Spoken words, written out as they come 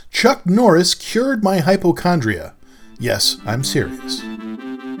Chuck Norris cured my hypochondria. Yes, I'm serious.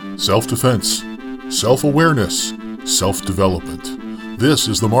 Self-defense, self-awareness, self-development. This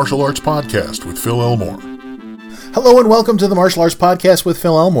is the Martial Arts Podcast with Phil Elmore. Hello and welcome to the Martial Arts Podcast with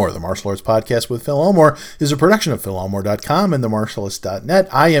Phil Elmore. The Martial Arts Podcast with Phil Elmore is a production of PhilElmore.com and themartialist.net.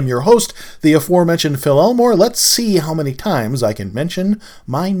 I am your host, the aforementioned Phil Elmore. Let's see how many times I can mention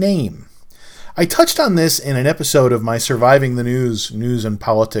my name. I touched on this in an episode of my Surviving the News and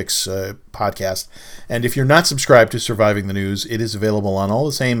Politics podcast. And if you're not subscribed to Surviving the News, it is available on all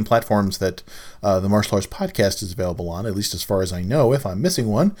the same platforms that the Martial Arts Podcast is available on, at least as far as I know. If I'm missing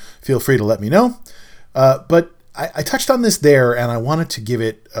one, feel free to let me know. But I touched on this there, and I wanted to give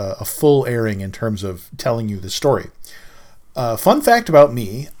it a full airing in terms of telling you the story. Fun fact about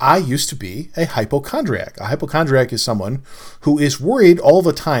me, I used to be a hypochondriac. A hypochondriac is someone who is worried all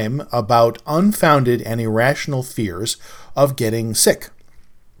the time about unfounded and irrational fears of getting sick.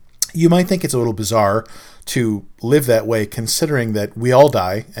 You might think it's a little bizarre to live that way, considering that we all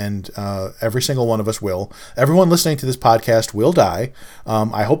die, and every single one of us will. Everyone listening to this podcast will die.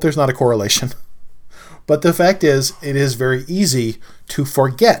 I hope there's not a correlation. But the fact is, it is very easy to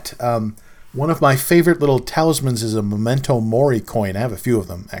forget. One of my favorite little talismans is a Memento Mori coin. I have a few of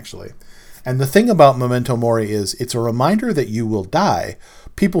them, actually. And the thing about Memento Mori is it's a reminder that you will die.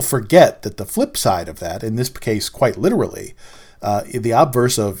 People forget that the flip side of that, in this case quite literally, the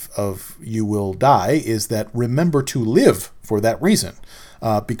obverse of you will die is that remember to live for that reason.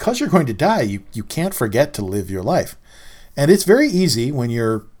 Because you're going to die, you can't forget to live your life. And it's very easy when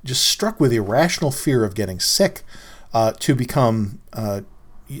you're just struck with irrational fear of getting sick to become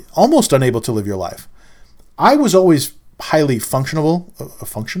almost unable to live your life. I was always highly functional.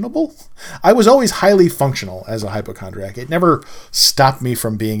 I was always highly functional as a hypochondriac. It never stopped me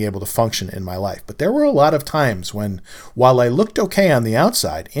from being able to function in my life. But there were a lot of times when, while I looked okay on the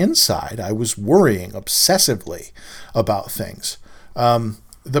outside, inside I was worrying obsessively about things.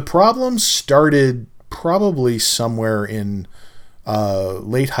 The problem started probably somewhere in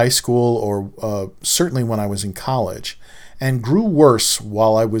late high school or certainly when I was in college, and grew worse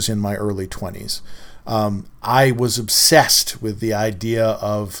while I was in my early 20s. I was obsessed with the idea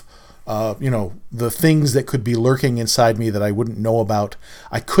of, the things that could be lurking inside me that I wouldn't know about.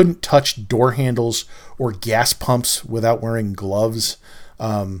 I couldn't touch door handles or gas pumps without wearing gloves.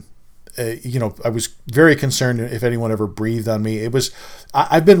 I was very concerned if anyone ever breathed on me.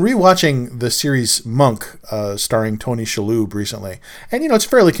 I've been rewatching the series Monk, starring Tony Shalhoub recently. And, it's a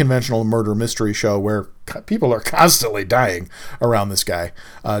fairly conventional murder mystery show where people are constantly dying around this guy.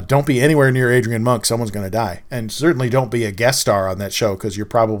 Don't be anywhere near Adrian Monk. Someone's going to die. And certainly don't be a guest star on that show because you're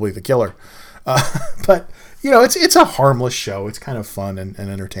probably the killer. But, it's a harmless show. It's kind of fun and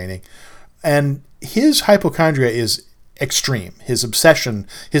entertaining. And his hypochondria is extreme. His obsessive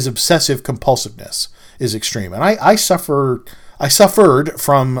compulsiveness is extreme. And I suffered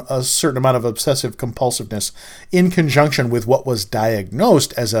from a certain amount of obsessive compulsiveness in conjunction with what was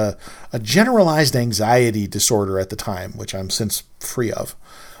diagnosed as a generalized anxiety disorder at the time, which I'm since free of.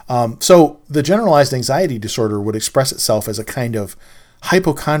 So the generalized anxiety disorder would express itself as a kind of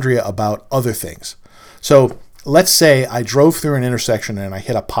hypochondria about other things. So let's say I drove through an intersection and I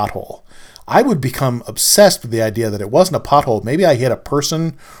hit a pothole. I would become obsessed with the idea that it wasn't a pothole. Maybe I hit a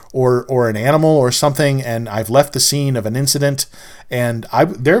person or an animal or something, and I've left the scene of an incident. And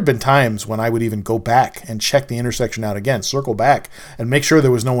there have been times when I would even go back and check the intersection out again, circle back, and make sure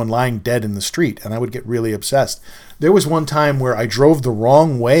there was no one lying dead in the street. And I would get really obsessed. There was one time where I drove the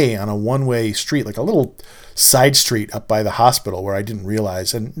wrong way on a one-way street, like a little side street up by the hospital where I didn't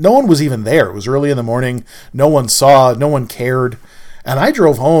realize. And no one was even there. It was early in the morning. No one saw. No one cared. And I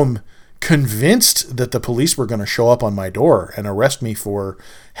drove home convinced that the police were going to show up on my door and arrest me for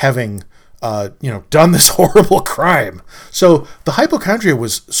having, done this horrible crime. So the hypochondria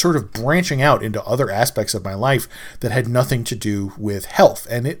was sort of branching out into other aspects of my life that had nothing to do with health.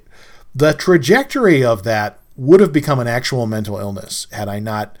 And the trajectory of that would have become an actual mental illness had I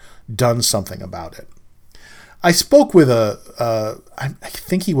not done something about it. I spoke with I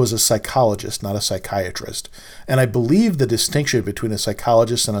think he was a psychologist, not a psychiatrist. And I believe the distinction between a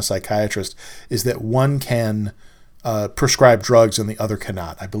psychologist and a psychiatrist is that one can prescribe drugs and the other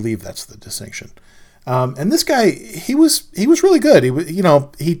cannot. I believe that's the distinction. And this guy, he was really good.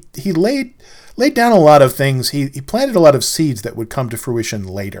 He laid down a lot of things. He planted a lot of seeds that would come to fruition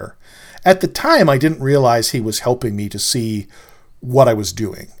later. At the time, I didn't realize he was helping me to see what I was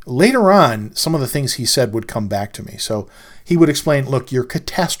doing. Later on, some of the things he said would come back to me. So he would explain, look, you're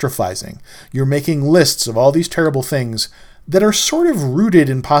catastrophizing. You're making lists of all these terrible things that are sort of rooted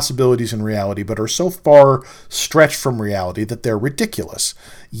in possibilities in reality, but are so far stretched from reality that they're ridiculous.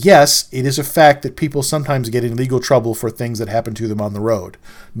 Yes, it is a fact that people sometimes get in legal trouble for things that happen to them on the road.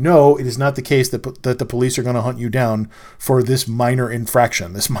 No, it is not the case that the police are going to hunt you down for this minor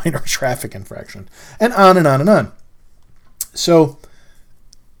infraction, this minor traffic infraction, and on and on and on. So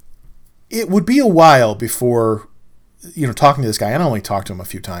it would be a while before, talking to this guy. I only talked to him a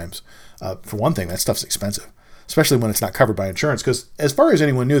few times. For one thing, that stuff's expensive, especially when it's not covered by insurance, because as far as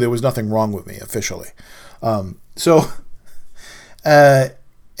anyone knew, there was nothing wrong with me officially.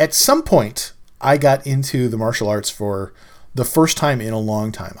 At some point, I got into the martial arts for the first time in a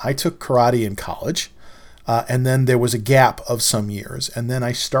long time. I took karate in college, and then there was a gap of some years, and then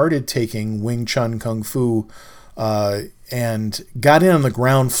I started taking Wing Chun Kung Fu, and got in on the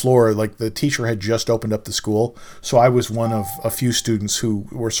ground floor. Like, the teacher had just opened up the school, so I was one of a few students who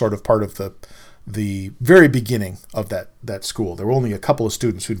were sort of part of the very beginning of that school. There were only a couple of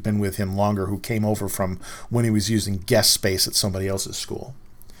students who'd been with him longer, who came over from when he was using guest space at somebody else's school.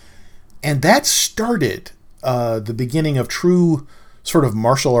 And that started the beginning of true sort of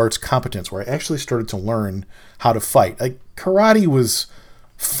martial arts competence, where I actually started to learn how to fight. Like, karate was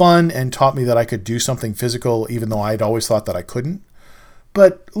fun and taught me that I could do something physical, even though I'd always thought that I couldn't.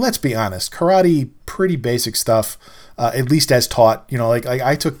 But let's be honest, karate, pretty basic stuff, at least as taught.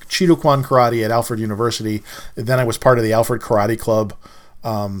 I took Chido-Kwan karate at Alfred University. Then I was part of the Alfred Karate Club.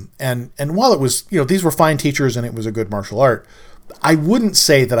 And while it was, these were fine teachers and it was a good martial art, I wouldn't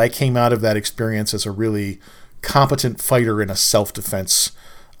say that I came out of that experience as a really competent fighter in a self-defense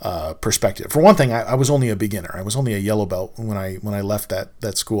perspective. For one thing, I was only a beginner. I was only a yellow belt when I left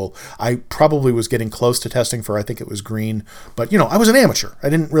that school. I probably was getting close to testing for, I think it was green, but I was an amateur. I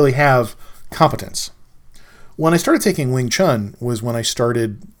didn't really have competence. When I started taking Wing Chun was when I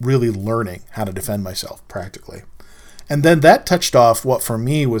started really learning how to defend myself practically. And then that touched off what for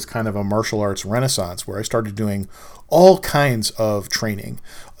me was kind of a martial arts renaissance, where I started doing all kinds of training.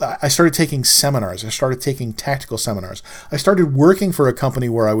 I started taking seminars. I started taking tactical seminars. I started working for a company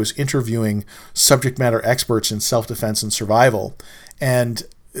where I was interviewing subject matter experts in self-defense and survival. And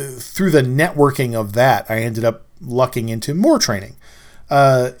through the networking of that, I ended up lucking into more training.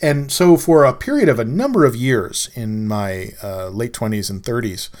 And so for a period of a number of years in my late 20s and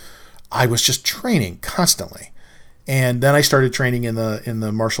 30s, I was just training constantly. And then I started training in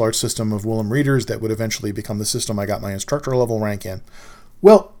the martial arts system of Willem Reeders that would eventually become the system I got my instructor level rank in.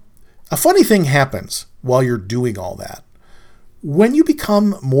 Well, a funny thing happens while you're doing all that. When you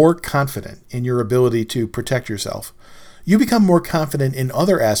become more confident in your ability to protect yourself, you become more confident in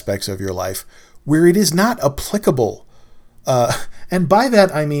other aspects of your life where it is not applicable. And by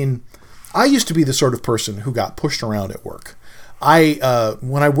that, I mean, I used to be the sort of person who got pushed around at work.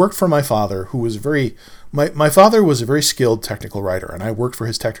 When I worked for my father, who was my father was a very skilled technical writer, and I worked for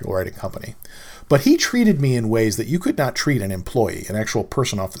his technical writing company. But he treated me in ways that you could not treat an employee, an actual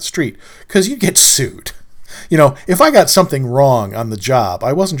person off the street, because you'd get sued. If I got something wrong on the job,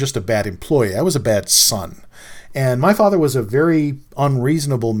 I wasn't just a bad employee, I was a bad son. And my father was a very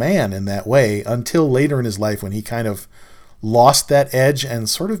unreasonable man in that way until later in his life, when he kind of lost that edge and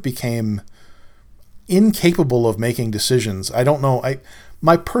sort of became incapable of making decisions. I don't know.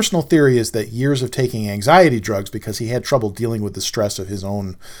 My personal theory is that years of taking anxiety drugs, because he had trouble dealing with the stress of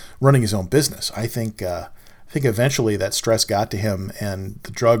running his own business. I think eventually that stress got to him, and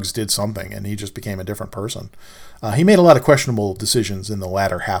the drugs did something, and he just became a different person. He made a lot of questionable decisions in the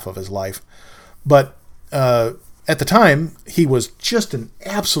latter half of his life, but at the time he was just an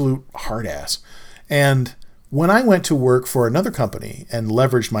absolute hard ass. And when I went to work for another company and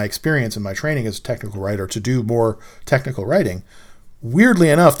leveraged my experience and my training as a technical writer to do more technical writing, weirdly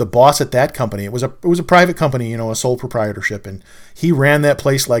enough, the boss at that company, it was a private company, a sole proprietorship, and he ran that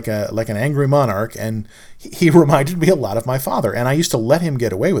place like an angry monarch, and he reminded me a lot of my father. And I used to let him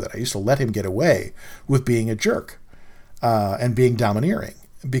get away with it. I used to let him get away with being a jerk and being domineering,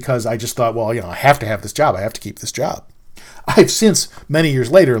 because I just thought, well, I have to have this job. I have to keep this job. I've since, many years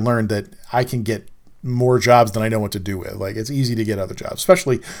later, learned that I can get more jobs than I know what to do with. Like, it's easy to get other jobs,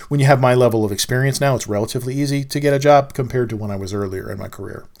 especially when you have my level of experience now. It's relatively easy to get a job compared to when I was earlier in my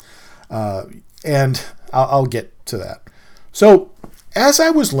career. And I'll get to that. So as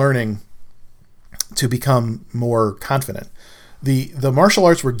I was learning to become more confident, the martial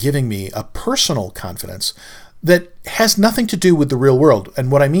arts were giving me a personal confidence that has nothing to do with the real world.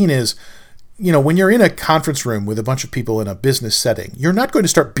 And what I mean is, when you're in a conference room with a bunch of people in a business setting, you're not going to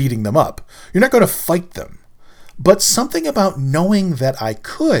start beating them up. You're not going to fight them. But something about knowing that I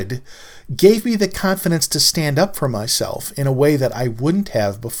could gave me the confidence to stand up for myself in a way that I wouldn't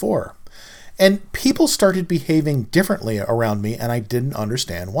have before. And people started behaving differently around me, and I didn't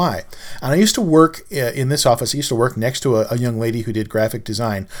understand why. And I used to work in this office. I used to work next to a young lady who did graphic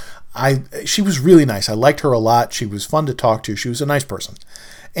design. She was really nice. I liked her a lot. She was fun to talk to. She was a nice person.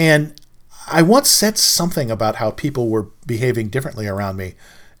 And I once said something about how people were behaving differently around me.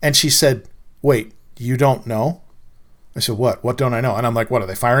 And she said, "Wait, you don't know?" I said, "What? What don't I know?" And I'm like, "What, are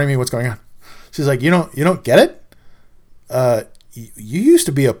they firing me? What's going on?" She's like, "You don't get it? You used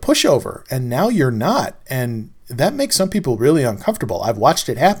to be a pushover, and now you're not. And that makes some people really uncomfortable. I've watched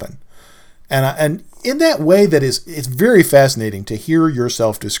it happen." And in that way, it's very fascinating to hear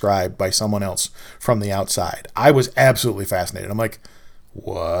yourself described by someone else from the outside. I was absolutely fascinated. I'm like,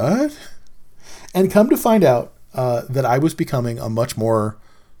 what? And come to find out that I was becoming a much more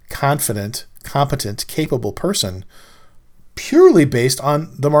confident, competent, capable person purely based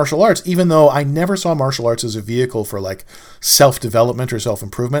on the martial arts, even though I never saw martial arts as a vehicle for like self-development or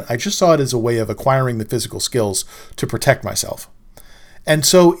self-improvement. I just saw it as a way of acquiring the physical skills to protect myself. And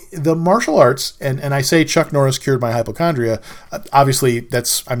so the martial arts, and I say Chuck Norris cured my hypochondria. Obviously,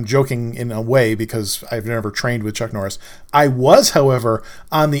 I'm joking in a way because I've never trained with Chuck Norris. I was, however,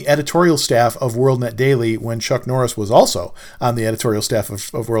 on the editorial staff of WorldNet Daily when Chuck Norris was also on the editorial staff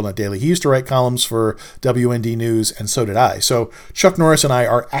of WorldNet Daily. He used to write columns for WND News, and so did I. So Chuck Norris and I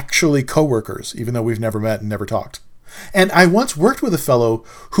are actually coworkers, even though we've never met and never talked. And I once worked with a fellow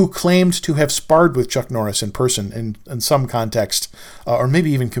who claimed to have sparred with Chuck Norris in person in some context, or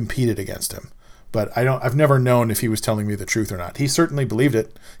maybe even competed against him. But I've never known if he was telling me the truth or not. He certainly believed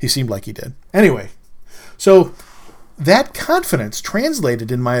it. He seemed like he did. Anyway, so that confidence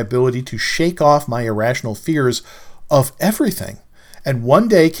translated in my ability to shake off my irrational fears of everything. And one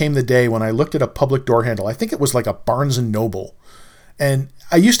day came the day when I looked at a public door handle. I think it was like a Barnes & Noble. And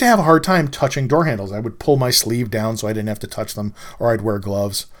I used to have a hard time touching door handles. I would pull my sleeve down so I didn't have to touch them, or I'd wear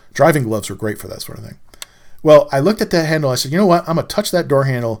gloves. Driving gloves were great for that sort of thing. Well, I looked at that handle. I said, you know what? I'm going to touch that door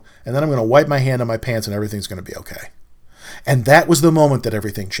handle, and then I'm going to wipe my hand on my pants, and everything's going to be okay. And that was the moment that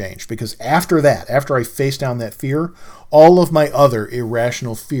everything changed, because after that, after I faced down that fear, all of my other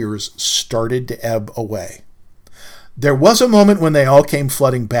irrational fears started to ebb away. There was a moment when they all came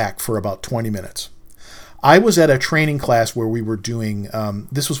flooding back for about 20 minutes. I was at a training class where we were doing,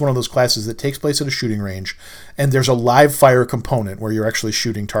 this was one of those classes that takes place at a shooting range, and there's a live fire component where you're actually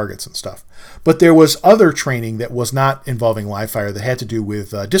shooting targets and stuff. But there was other training that was not involving live fire that had to do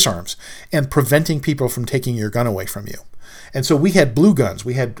with disarms and preventing people from taking your gun away from you. And so we had blue guns.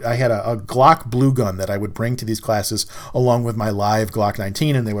 I had a Glock blue gun that I would bring to these classes along with my live Glock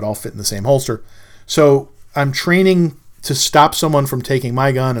 19, and they would all fit in the same holster. So I'm training to stop someone from taking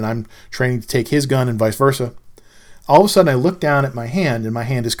my gun, and I'm training to take his gun and vice versa. All of a sudden, I look down at my hand, and my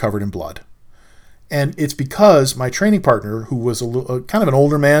hand is covered in blood. And it's because my training partner, who was kind of an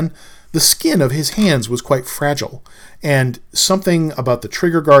older man, the skin of his hands was quite fragile. And something about the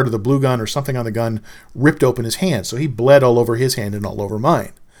trigger guard of the blue gun or something on the gun ripped open his hand. So he bled all over his hand and all over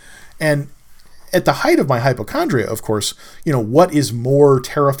mine. And at the height of my hypochondria, of course, what is more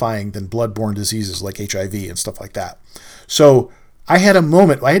terrifying than bloodborne diseases like HIV and stuff like that? So I had a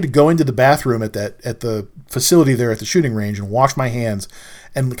moment. I had to go into the bathroom at the facility there at the shooting range and wash my hands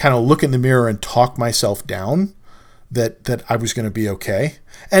and kind of look in the mirror and talk myself down that I was going to be okay.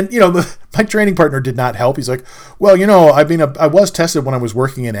 And, my training partner did not help. He's like, well, I was tested when I was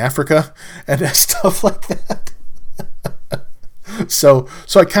working in Africa and stuff like that. So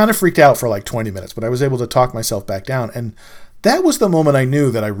I kind of freaked out for like 20 minutes, but I was able to talk myself back down. And that was the moment I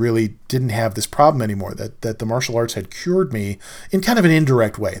knew that I really didn't have this problem anymore, that the martial arts had cured me in kind of an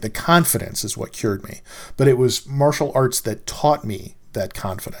indirect way. The confidence is what cured me. But it was martial arts that taught me that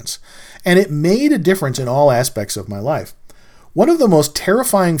confidence. And it made a difference in all aspects of my life. One of the most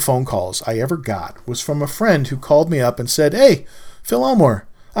terrifying phone calls I ever got was from a friend who called me up and said, "Hey, Phil Elmore,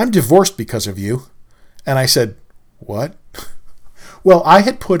 I'm divorced because of you." And I said, "What?" Well, I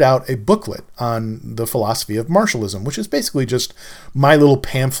had put out a booklet on the philosophy of martialism, which is basically just my little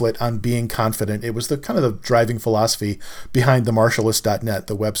pamphlet on being confident. It was the kind of the driving philosophy behind themartialist.net,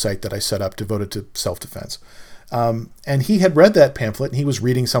 the website that I set up devoted to self-defense. And he had read that pamphlet, and he was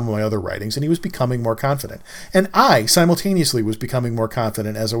reading some of my other writings, and he was becoming more confident. And I simultaneously was becoming more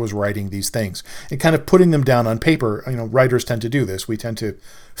confident as I was writing these things and kind of putting them down on paper. Writers tend to do this. We tend to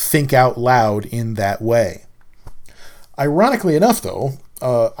think out loud in that way. Ironically enough, though,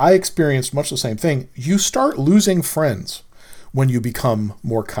 I experienced much the same thing. You start losing friends when you become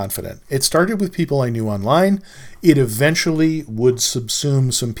more confident. It started with people I knew online. It eventually would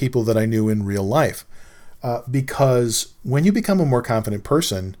subsume some people that I knew in real life. Because when you become a more confident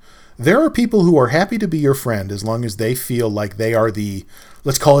person, There are people who are happy to be your friend as long as they feel like they are the,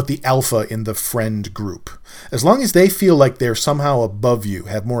 let's call it the alpha in the friend group. As long as they feel like they're somehow above you,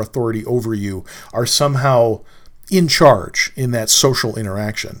 have more authority over you, are somehow in charge in that social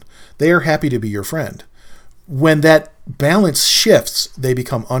interaction, they are happy to be your friend. When that balance shifts, they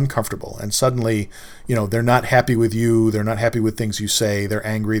become uncomfortable, and suddenly, they're not happy with you, they're not happy with things you say, they're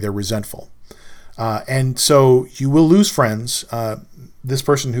angry, they're resentful. And so you will lose friends. This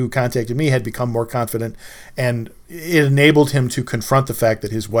person who contacted me had become more confident, and it enabled him to confront the fact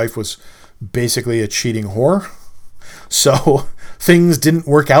that his wife was basically a cheating whore. So things didn't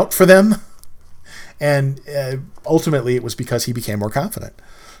work out for them. And ultimately, it was because he became more confident.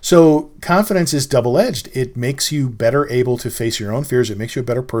 So confidence is double-edged. It makes you better able to face your own fears. It makes you a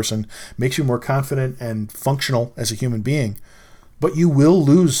better person, makes you more confident and functional as a human being. But you will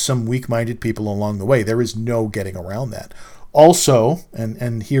lose some weak-minded people along the way. There is no getting around that. Also,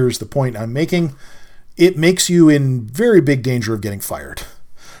 and here's the point I'm making, it makes you in very big danger of getting fired.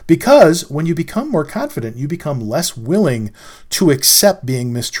 Because when you become more confident, you become less willing to accept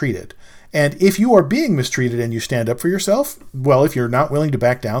being mistreated. And if you are being mistreated and you stand up for yourself, well, if you're not willing to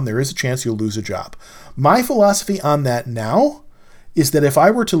back down, there is a chance you'll lose a job. My philosophy on that now is that if I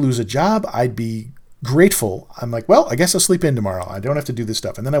were to lose a job, I'd be grateful. I'm like, well, I guess I'll sleep in tomorrow. I don't have to do this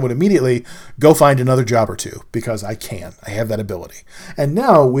stuff. And then I would immediately go find another job or two because I have that ability. And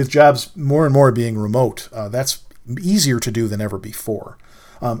now with jobs more and more being remote, that's easier to do than ever before.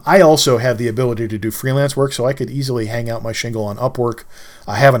 I also have the ability to do freelance work, so I could easily hang out my shingle on Upwork.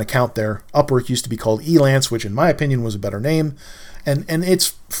 I have an account there. Upwork used to be called Elance, which in my opinion was a better name. And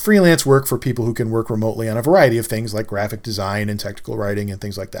it's freelance work for people who can work remotely on a variety of things like graphic design and technical writing and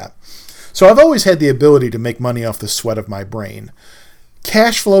things like that. So I've always had the ability to make money off the sweat of my brain.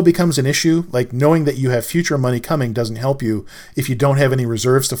 Cash flow becomes an issue, like knowing that you have future money coming doesn't help you if you don't have any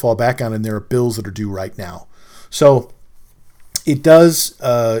reserves to fall back on and there are bills that are due right now. So it does,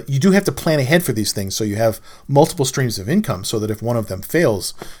 you do have to plan ahead for these things so you have multiple streams of income so that if one of them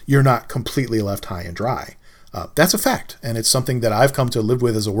fails, you're not completely left high and dry. That's a fact, and it's something that I've come to live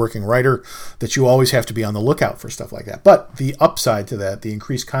with as a working writer, that you always have to be on the lookout for stuff like that. But the upside to that, the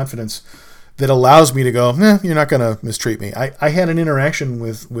increased confidence that allows me to go, you're not going to mistreat me. I had an interaction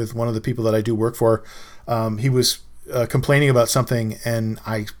with one of the people that I do work for. He was complaining about something, and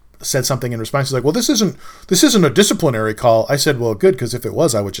I said something in response. He's like, well, this isn't a disciplinary call. I said, well, good, because if it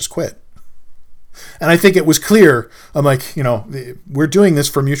was, I would just quit. And I think it was clear. I'm like, we're doing this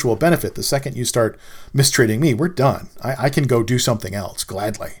for mutual benefit. The second you start mistreating me, we're done. I can go do something else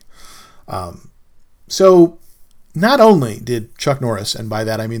gladly. So not only did Chuck Norris, and by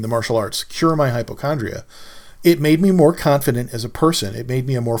that I mean the martial arts, cure my hypochondria, it made me more confident as a person. It made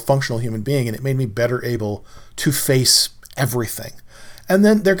me a more functional human being, and it made me better able to face everything. And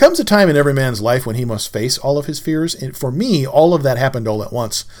then there comes a time in every man's life when he must face all of his fears. And for me, all of that happened all at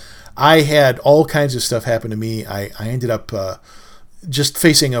once. I had all kinds of stuff happen to me. I ended up just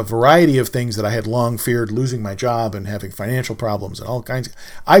facing a variety of things that I had long feared, losing my job and having financial problems and all kinds.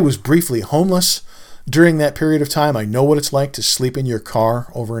 I was briefly homeless during that period of time. I know what it's like to sleep in your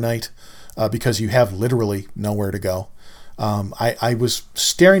car overnight because you have literally nowhere to go. I was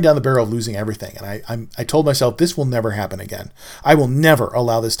staring down the barrel of losing everything. And I told myself, this will never happen again. I will never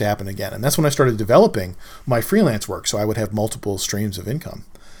allow this to happen again. And that's when I started developing my freelance work so I would have multiple streams of income.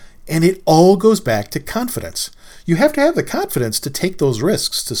 And it all goes back to confidence. You have to have the confidence to take those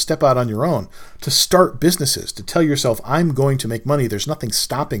risks, to step out on your own, to start businesses, to tell yourself, I'm going to make money. There's nothing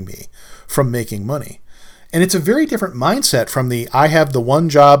stopping me from making money. And it's a very different mindset from the, I have the one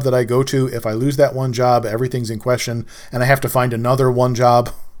job that I go to. If I lose that one job, everything's in question, and I have to find another one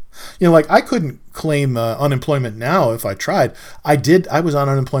job. Like I couldn't claim unemployment now if I tried. I was on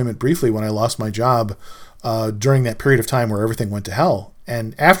unemployment briefly when I lost my job during that period of time where everything went to hell.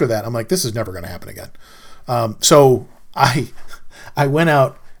 And after that, I'm like, this is never going to happen again. So I went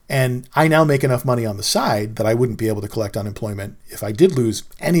out, and I now make enough money on the side that I wouldn't be able to collect unemployment if I did lose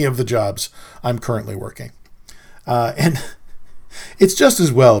any of the jobs I'm currently working. And it's just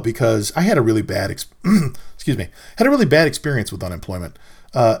as well because I had a really bad experience with unemployment.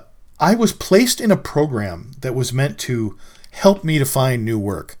 I was placed in a program that was meant to help me to find new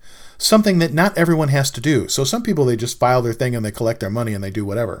work. Something that not everyone has to do. So some people, they just file their thing and they collect their money and they do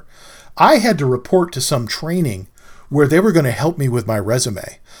whatever. I had to report to some training where they were going to help me with my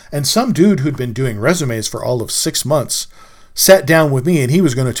resume. And some dude who'd been doing resumes for all of 6 months sat down with me and he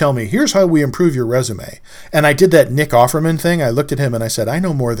was going to tell me, here's how we improve your resume. And I did that Nick Offerman thing. I looked at him and I said, I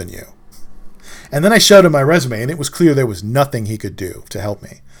know more than you. And then I showed him my resume and it was clear there was nothing he could do to help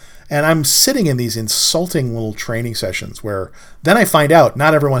me. And I'm sitting in these insulting little training sessions where then I find out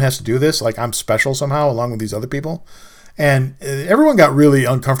not everyone has to do this. Like I'm special somehow along with these other people. And everyone got really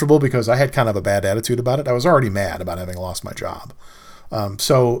uncomfortable because I had kind of a bad attitude about it. I was already mad about having lost my job.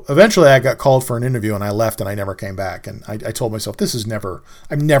 So eventually I got called for an interview and I left and I never came back. And I told myself,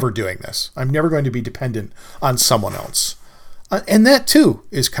 I'm never doing this. I'm never going to be dependent on someone else. And that too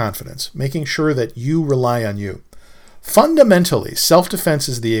is confidence, making sure that you rely on you. Fundamentally, self-defense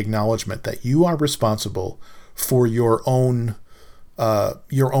is the acknowledgement that you are responsible for your own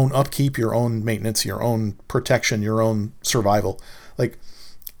upkeep, your own maintenance, your own protection, your own survival. Like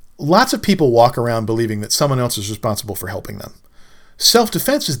lots of people walk around believing that someone else is responsible for helping them.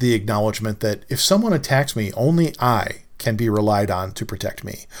 Self-defense is the acknowledgement that if someone attacks me, only I can be relied on to protect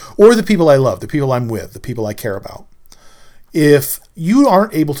me, or the people I love, the people I'm with, the people I care about. If you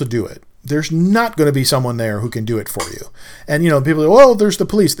aren't able to do it, there's not going to be someone there who can do it for you. And, people go, oh, there's the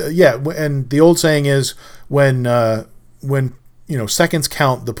police. Yeah, and the old saying is when seconds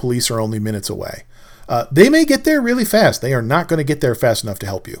count, the police are only minutes away. They may get there really fast. They are not going to get there fast enough to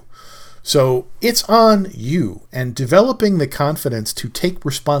help you. So it's on you, and developing the confidence to take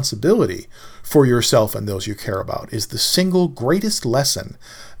responsibility for yourself and those you care about is the single greatest lesson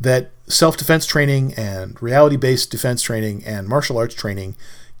that self-defense training and reality-based defense training and martial arts training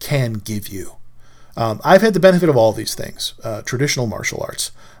can give you. I've had the benefit of all these things, traditional martial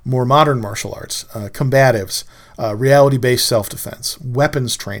arts, more modern martial arts, combatives, reality-based self-defense,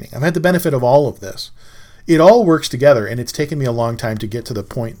 weapons training. I've had the benefit of all of this. It all works together, and it's taken me a long time to get to the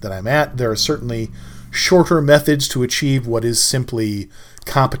point that I'm at. There are certainly shorter methods to achieve what is simply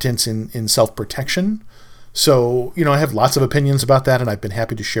competence in self-protection. So, I have lots of opinions about that, and I've been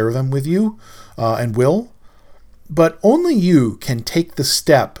happy to share them with you, and will. But only you can take the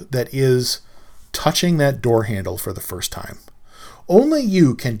step that is touching that door handle for the first time. Only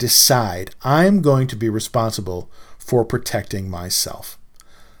you can decide, I'm going to be responsible for protecting myself.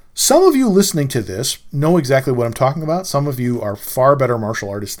 Some of you listening to this know exactly what I'm talking about. Some of you are far better martial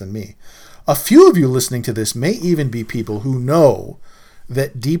artists than me. A few of you listening to this may even be people who know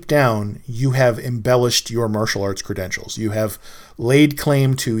that deep down you have embellished your martial arts credentials. You have laid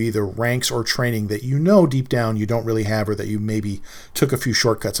claim to either ranks or training that you know deep down you don't really have, or that you maybe took a few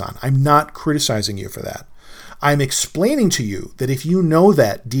shortcuts on. I'm not criticizing you for that. I'm explaining to you that if you know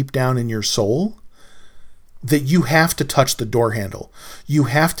that deep down in your soul, that you have to touch the door handle. You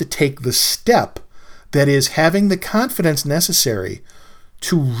have to take the step that is having the confidence necessary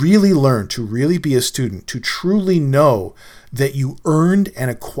to really learn, to really be a student, to truly know that you earned and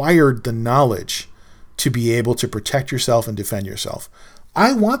acquired the knowledge to be able to protect yourself and defend yourself.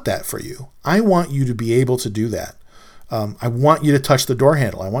 I want that for you. I want you to be able to do that. I want you to touch the door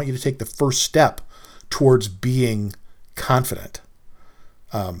handle. I want you to take the first step towards being confident.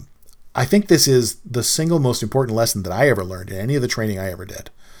 I think this is the single most important lesson that I ever learned in any of the training I ever did.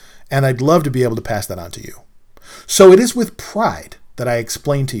 And I'd love to be able to pass that on to you. So it is with pride that I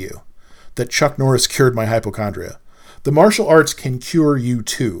explain to you that Chuck Norris cured my hypochondria. The martial arts can cure you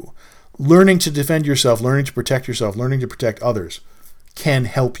too. Learning to defend yourself, learning to protect yourself, learning to protect others can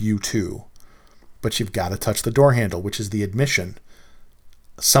help you too. But you've got to touch the door handle, which is the admission.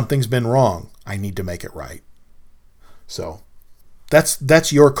 Something's been wrong. I need to make it right. So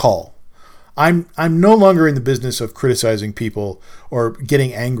that's your call. I'm no longer in the business of criticizing people or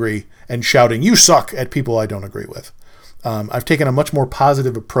getting angry and shouting, "You suck," at people I don't agree with. I've taken a much more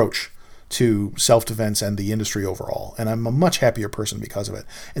positive approach to self-defense and the industry overall, and I'm a much happier person because of it.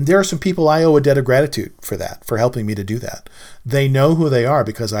 And there are some people I owe a debt of gratitude for that, for helping me to do that. They know who they are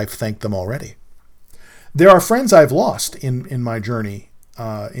because I've thanked them already. There are friends I've lost in my journey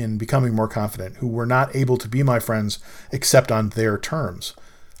in becoming more confident who were not able to be my friends except on their terms.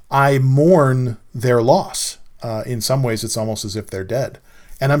 I mourn their loss. In some ways, it's almost as if they're dead.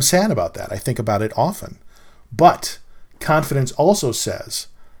 And I'm sad about that. I think about it often. But confidence also says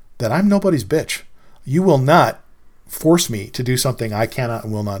that I'm nobody's bitch. You will not force me to do something I cannot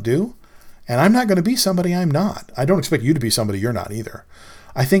and will not do. And I'm not going to be somebody I'm not. I don't expect you to be somebody you're not either.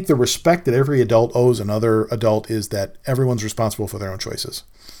 I think the respect that every adult owes another adult is that everyone's responsible for their own choices.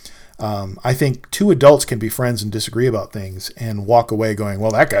 I think two adults can be friends and disagree about things and walk away going,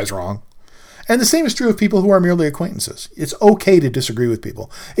 well, that guy's wrong. And the same is true of people who are merely acquaintances. It's okay to disagree with people.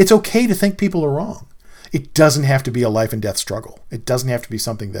 It's okay to think people are wrong. It doesn't have to be a life and death struggle. It doesn't have to be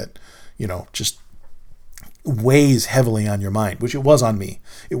something that, just weighs heavily on your mind, which it was on me.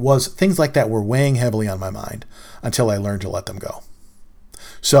 Things like that were weighing heavily on my mind until I learned to let them go.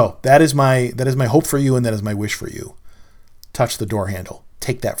 So that is my hope for you, and that is my wish for you. Touch the door handle.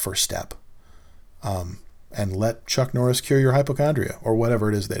 Take that first step. and let Chuck Norris cure your hypochondria, or whatever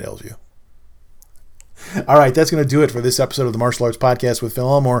it is that ails you. All right, that's going to do it for this episode of the Martial Arts Podcast with Phil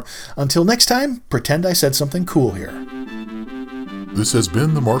Elmore. Until next time, pretend I said something cool here. This has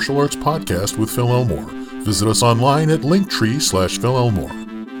been the Martial Arts Podcast with Phil Elmore. Visit us online at linktree/Phil Elmore.